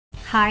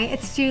Hi,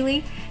 it's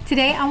Julie.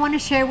 Today I want to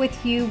share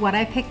with you what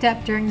I picked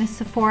up during the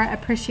Sephora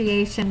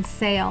Appreciation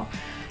Sale.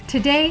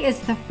 Today is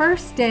the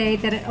first day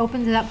that it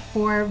opens up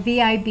for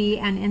VIB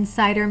and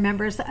Insider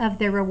members of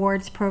their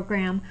rewards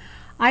program.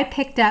 I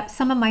picked up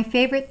some of my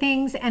favorite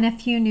things and a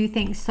few new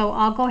things, so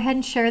I'll go ahead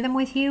and share them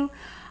with you.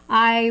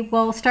 I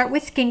will start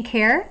with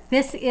skincare.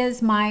 This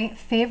is my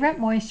favorite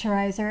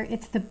moisturizer.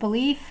 It's the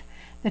Belif,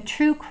 the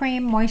True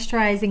Cream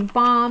Moisturizing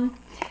Balm.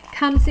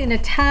 Comes in a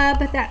tub.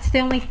 That's the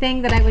only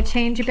thing that I would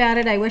change about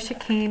it. I wish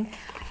it came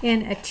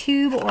in a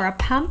tube or a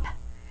pump,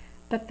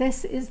 but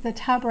this is the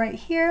tub right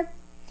here.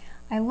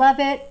 I love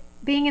it.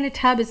 Being in a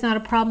tub is not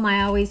a problem.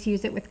 I always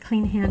use it with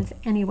clean hands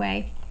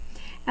anyway.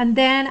 And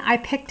then I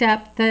picked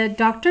up the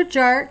Dr.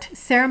 Jart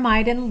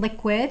Ceramidin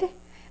Liquid.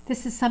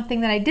 This is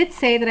something that I did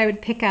say that I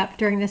would pick up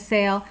during the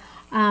sale.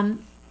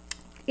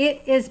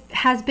 It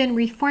has been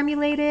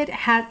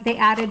reformulated. They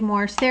added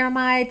more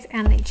ceramides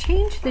and they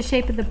changed the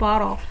shape of the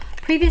bottle.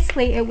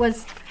 Previously it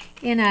was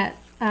in a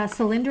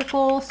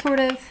cylindrical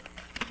sort of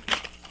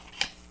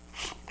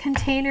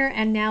container,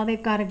 and now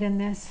they've got it in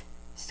this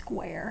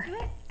square.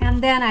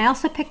 And then I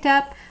also picked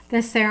up the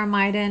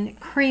Ceramidin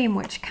cream,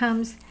 which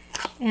comes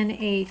in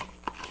a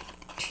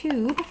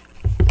tube,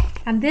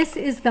 and this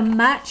is the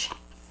much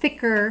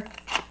thicker,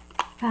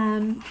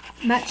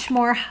 much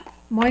more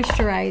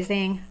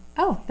moisturizing.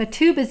 Oh, the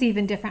tube is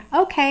even different.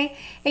 Okay,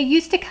 it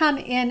used to come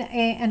in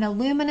an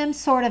aluminum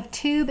sort of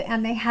tube,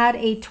 and they had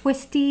a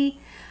twisty,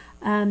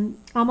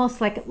 almost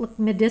like it looked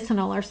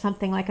medicinal or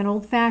something, like an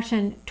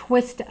old-fashioned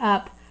twist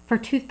up for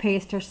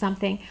toothpaste or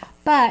something.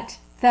 But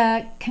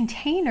the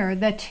container,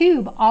 the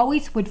tube,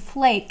 always would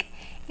flake,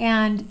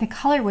 and the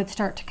color would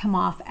start to come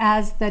off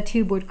as the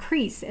tube would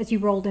crease as you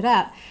rolled it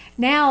up.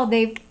 Now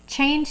they've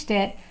changed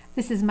it.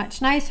 This is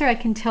much nicer. I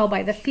can tell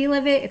by the feel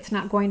of it. It's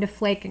not going to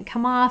flake and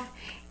come off.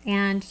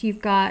 And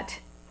you've got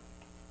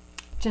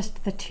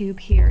just the tube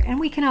here, and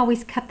we can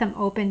always cut them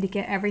open to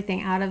get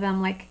everything out of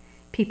them, like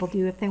people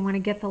do if they want to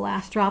get the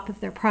last drop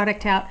of their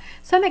product out.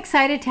 So I'm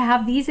excited to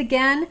have these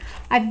again.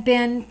 I've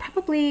been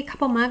probably a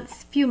couple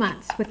months, few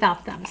months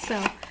without them,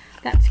 so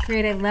that's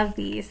great. I love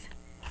these.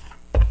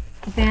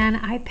 Then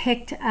I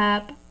picked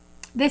up,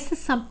 this is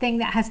something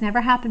that has never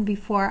happened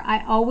before.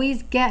 I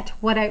always get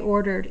what I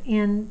ordered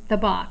in the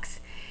box.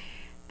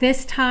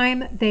 This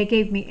time they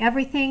gave me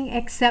everything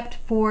except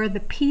for the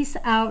Peace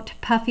Out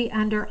Puffy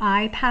Under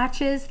Eye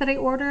patches that I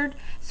ordered.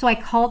 So I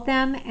called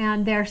them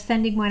and they're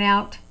sending one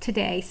out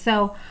today.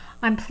 So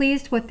I'm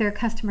pleased with their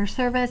customer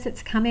service.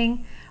 It's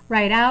coming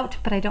right out,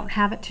 but I don't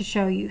have it to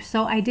show you.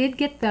 So I did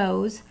get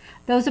those.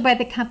 Those are by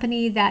the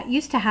company that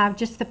used to have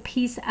just the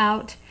Peace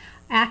Out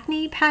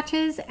acne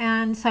patches,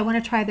 and so I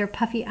want to try their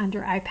Puffy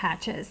Under Eye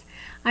patches.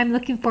 I'm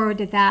looking forward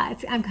to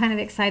that. I'm kind of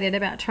excited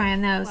about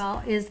trying those.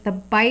 Well, is the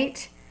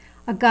Bite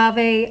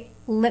Agave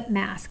Lip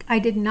Mask. I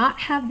did not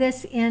have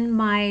this in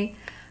my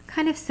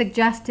kind of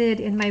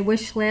suggested in my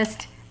wish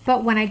list,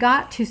 but when I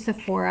got to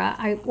Sephora,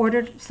 I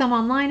ordered some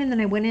online and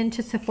then I went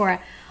into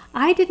Sephora.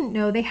 I didn't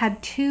know they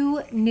had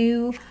two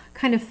new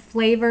kind of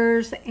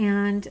flavors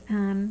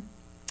and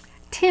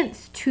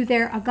tints to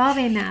their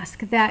agave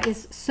mask that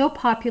is so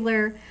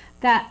popular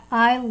that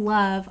I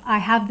love. I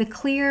have the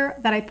clear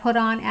that I put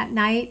on at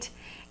night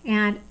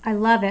and I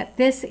love it.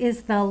 This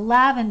is the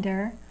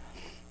lavender,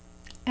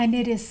 and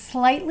it is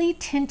slightly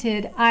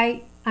tinted.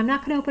 I'm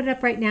not going to open it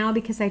up right now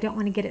because I don't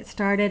want to get it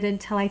started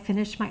until I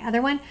finish my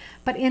other one.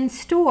 But in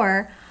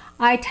store,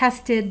 I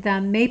tested the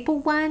maple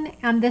one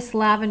and this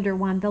lavender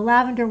one. The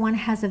lavender one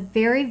has a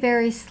very,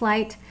 very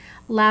slight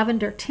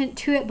lavender tint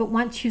to it, but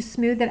once you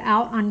smooth it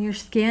out on your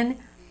skin,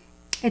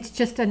 it's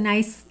just a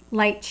nice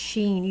light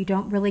sheen. You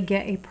don't really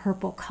get a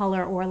purple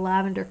color or a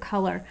lavender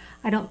color.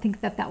 I don't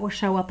think that that will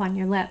show up on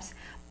your lips.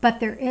 But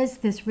there is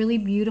this really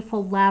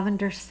beautiful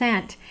lavender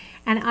scent.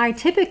 And I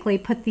typically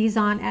put these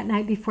on at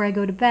night before I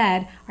go to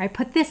bed, or I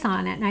put this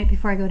on at night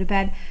before I go to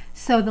bed.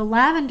 So the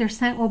lavender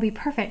scent will be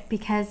perfect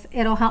because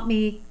it'll help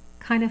me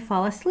kind of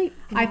fall asleep.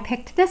 I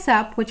picked this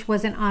up, which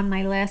wasn't on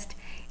my list,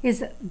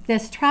 is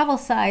this travel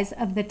size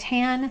of the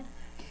Tan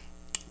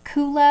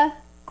Coola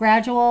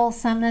Gradual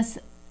Sunless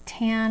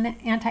Tan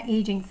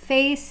Anti-Aging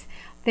Face.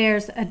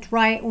 There's a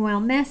dry oil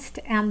mist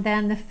and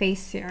then the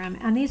face serum,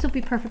 and these will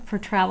be perfect for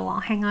travel. I'll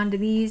hang on to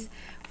these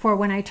for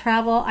when I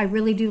travel. I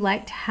really do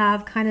like to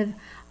have kind of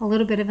a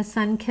little bit of a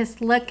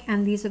sun-kissed look,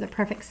 and these are the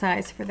perfect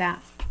size for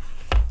that.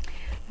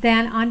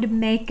 Then on to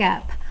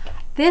makeup.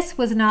 This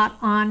was not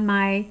on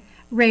my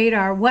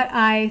radar. What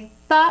I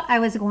thought I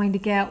was going to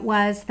get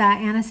was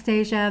that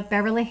Anastasia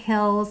Beverly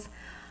Hills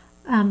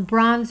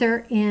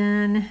bronzer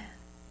in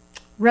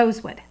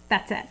Rosewood.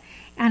 That's it.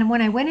 And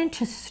when I went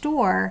into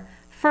store,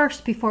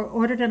 first, before I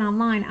ordered it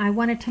online, I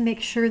wanted to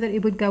make sure that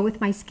it would go with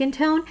my skin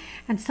tone,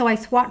 and so I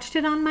swatched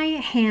it on my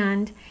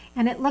hand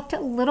and it looked a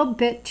little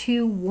bit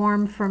too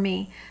warm for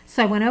me.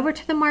 So I went over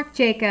to the Marc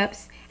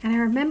Jacobs, and I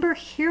remember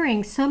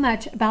hearing so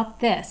much about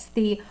this,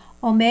 the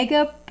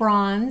Omega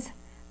Bronze.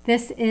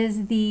 This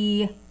is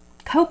the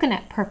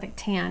Coconut Perfect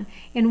Tan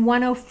in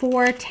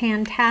 104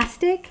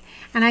 Tantastic,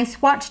 and I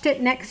swatched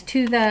it next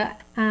to the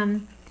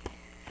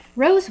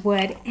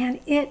Rosewood, and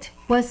it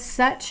was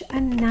such a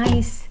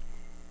nice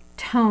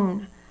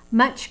tone.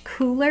 Much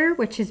cooler,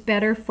 which is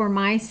better for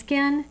my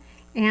skin,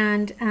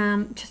 and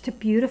just a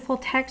beautiful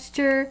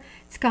texture.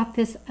 It's got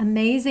this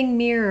amazing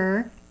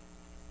mirror,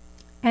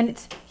 and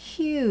it's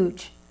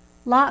huge.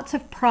 Lots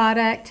of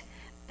product.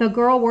 The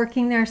girl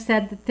working there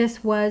said that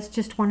this was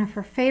just one of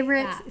her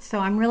favorites, so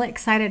I'm really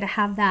excited to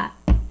have that.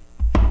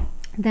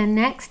 Then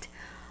next,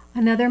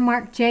 another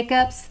Marc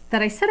Jacobs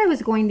that I said I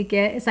was going to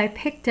get is I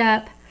picked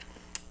up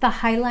the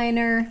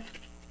Highliner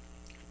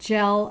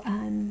Gel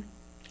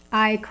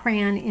Eye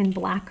Crayon in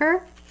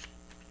Blacquer.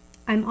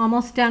 I'm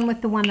almost done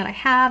with the one that I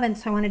have, and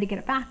so I wanted to get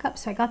a backup,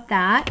 so I got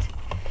that.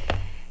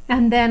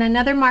 And then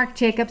another Marc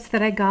Jacobs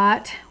that I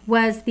got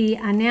was the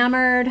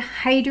Enamored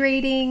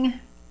Hydrating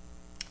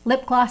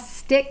Lip Gloss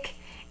Stick,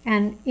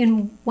 and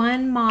in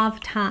one mauve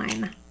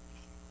time.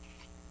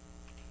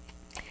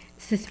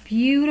 It's this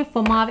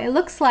beautiful mauve. It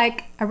looks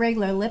like a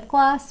regular lip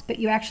gloss, but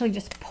you actually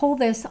just pull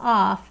this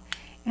off,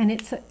 and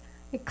it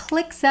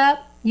clicks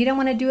up. You don't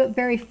want to do it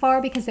very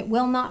far because it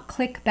will not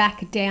click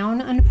back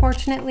down,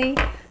 unfortunately.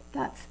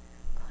 That's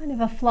kind of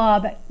a flaw,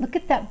 but look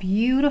at that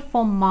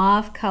beautiful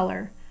mauve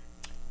color.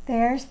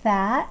 There's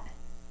that.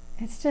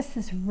 It's just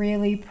this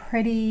really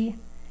pretty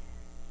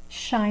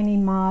shiny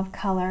mauve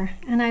color,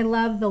 and I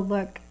love the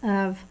look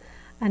of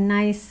a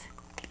nice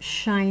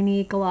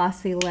shiny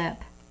glossy lip.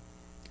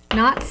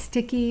 Not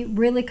sticky,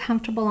 really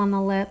comfortable on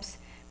the lips,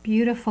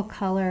 beautiful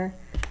color.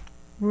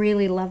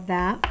 Really love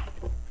that.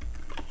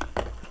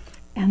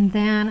 And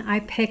then I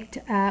picked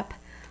up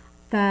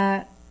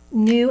the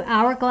new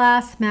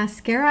Hourglass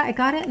mascara. I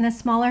got it in a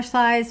smaller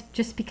size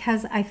just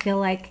because I feel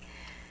like,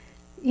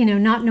 you know,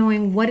 not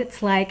knowing what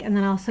it's like, and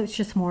then also it's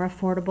just more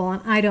affordable,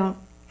 and I don't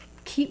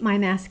keep my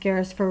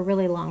mascaras for a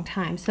really long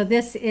time. So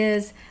this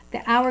is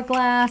the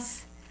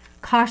Hourglass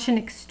Caution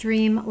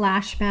Extreme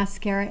Lash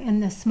Mascara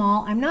in the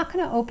small. I'm not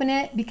going to open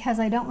it because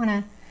I don't want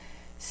to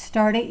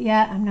start it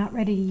yet. I'm not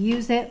ready to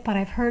use it, but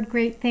I've heard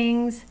great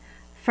things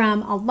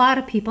from a lot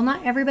of people.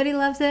 Not everybody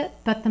loves it,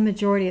 but the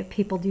majority of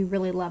people do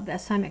really love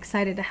this. So I'm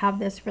excited to have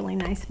this really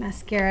nice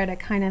mascara to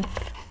kind of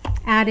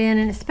add in,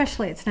 and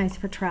especially it's nice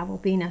for travel,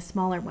 being a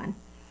smaller one.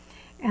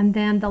 And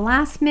then the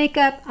last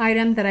makeup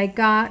item that I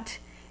got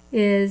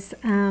is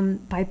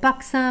by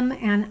Buxom,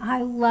 and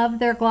I love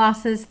their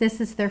glosses. This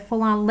is their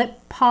full-on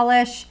lip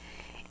polish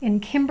in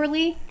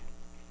Kimberly,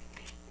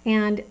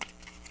 and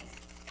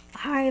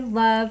I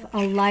love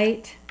a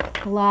light,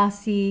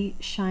 glossy,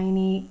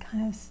 shiny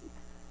kind of,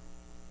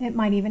 it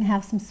might even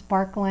have some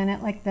sparkle in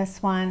it like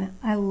this one.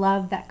 I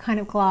love that kind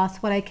of gloss.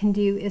 What I can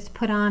do is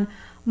put on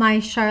my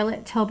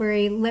Charlotte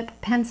Tilbury lip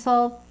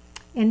pencil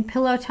in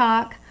Pillow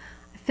Talk,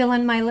 fill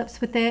in my lips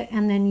with it,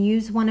 and then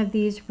use one of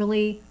these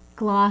really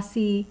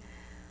glossy,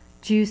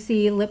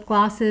 juicy lip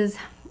glosses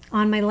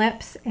on my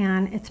lips,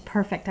 and it's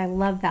perfect. I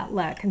love that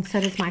look, and so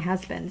does my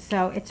husband.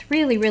 So it's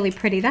really, really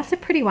pretty. That's a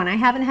pretty one. I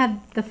haven't had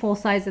the full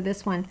size of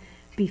this one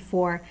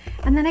before.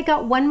 And then I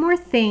got one more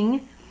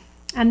thing,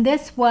 and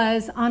this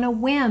was on a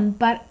whim,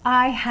 but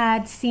I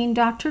had seen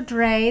Dr.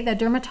 Dre, the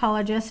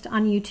dermatologist,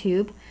 on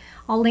YouTube.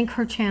 I'll link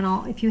her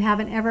channel if you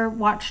haven't ever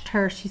watched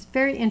her. She's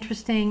very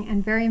interesting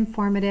and very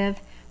informative.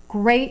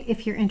 Great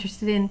if you're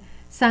interested in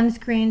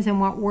sunscreens and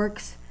what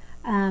works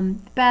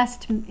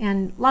best,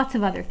 and lots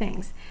of other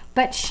things.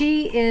 But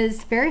she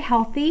is very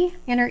healthy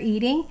in her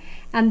eating,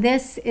 and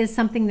this is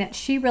something that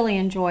she really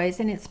enjoys,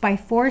 and it's by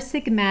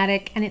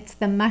Foursigmatic, and it's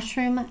the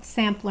Mushroom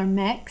Sampler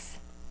Mix.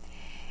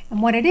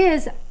 And what it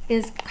is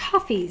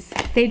coffees.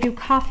 They do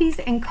coffees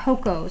and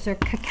cocos, or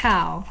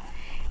cacao.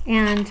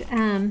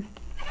 And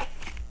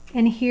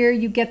in here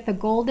you get the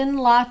Golden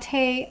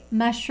Latte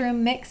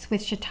Mushroom Mix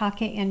with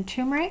shiitake and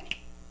turmeric.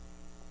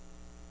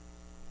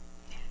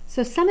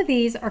 So some of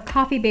these are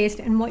coffee based,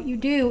 and what you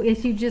do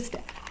is you just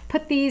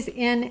put these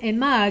in a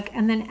mug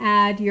and then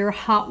add your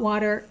hot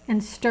water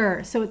and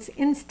stir. So it's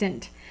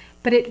instant,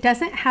 but it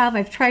doesn't have,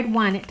 I've tried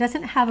one, it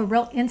doesn't have a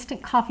real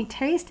instant coffee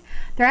taste.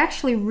 They're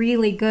actually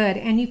really good,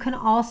 and you can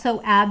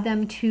also add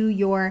them to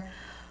your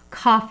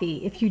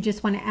coffee if you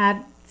just want to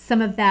add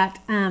some of that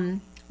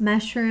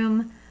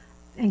mushroom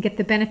and get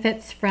the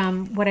benefits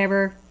from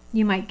whatever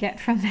you might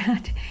get from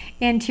that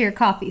into your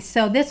coffee.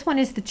 So this one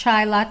is the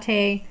chai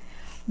latte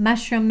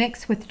mushroom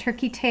mix with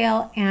turkey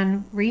tail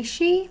and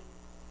reishi.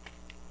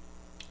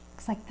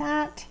 Looks like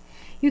that.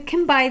 You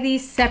can buy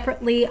these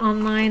separately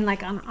online,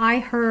 like on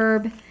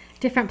iHerb,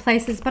 different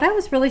places, but I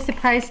was really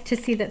surprised to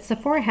see that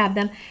Sephora had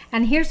them.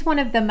 And here's one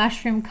of the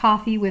mushroom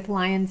coffee with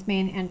lion's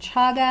mane and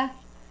chaga,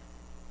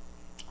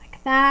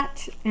 like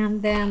that.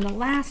 And then the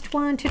last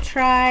one to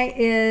try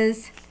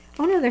is,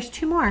 oh no, there's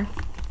two more.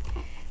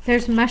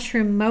 There's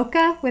mushroom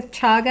mocha with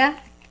chaga.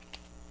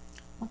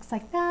 Looks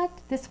like that.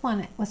 This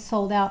one was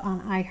sold out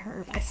on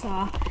iHerb, I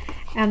saw.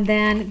 And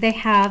then they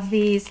have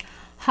these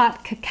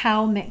hot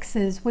cacao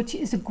mixes, which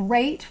is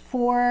great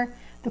for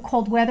the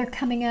cold weather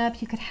coming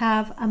up. You could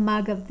have a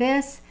mug of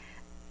this.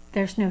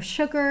 There's no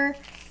sugar.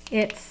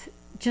 It's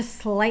just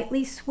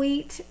slightly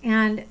sweet,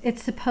 and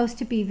it's supposed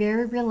to be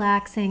very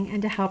relaxing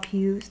and to help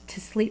you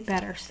to sleep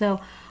better. So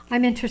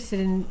I'm interested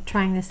in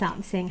trying this out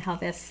and seeing how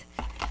this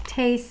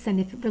tastes and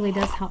if it really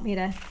does help me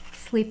to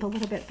sleep a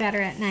little bit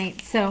better at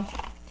night. So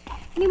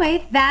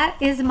anyway, that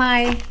is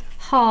my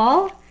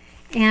haul,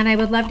 and I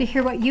would love to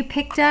hear what you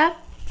picked up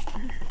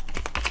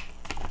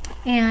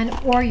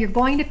or you're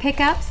going to pick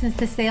up, since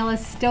the sale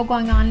is still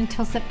going on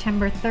until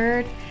September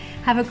 3rd.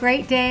 Have a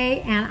great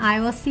day, and I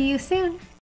will see you soon.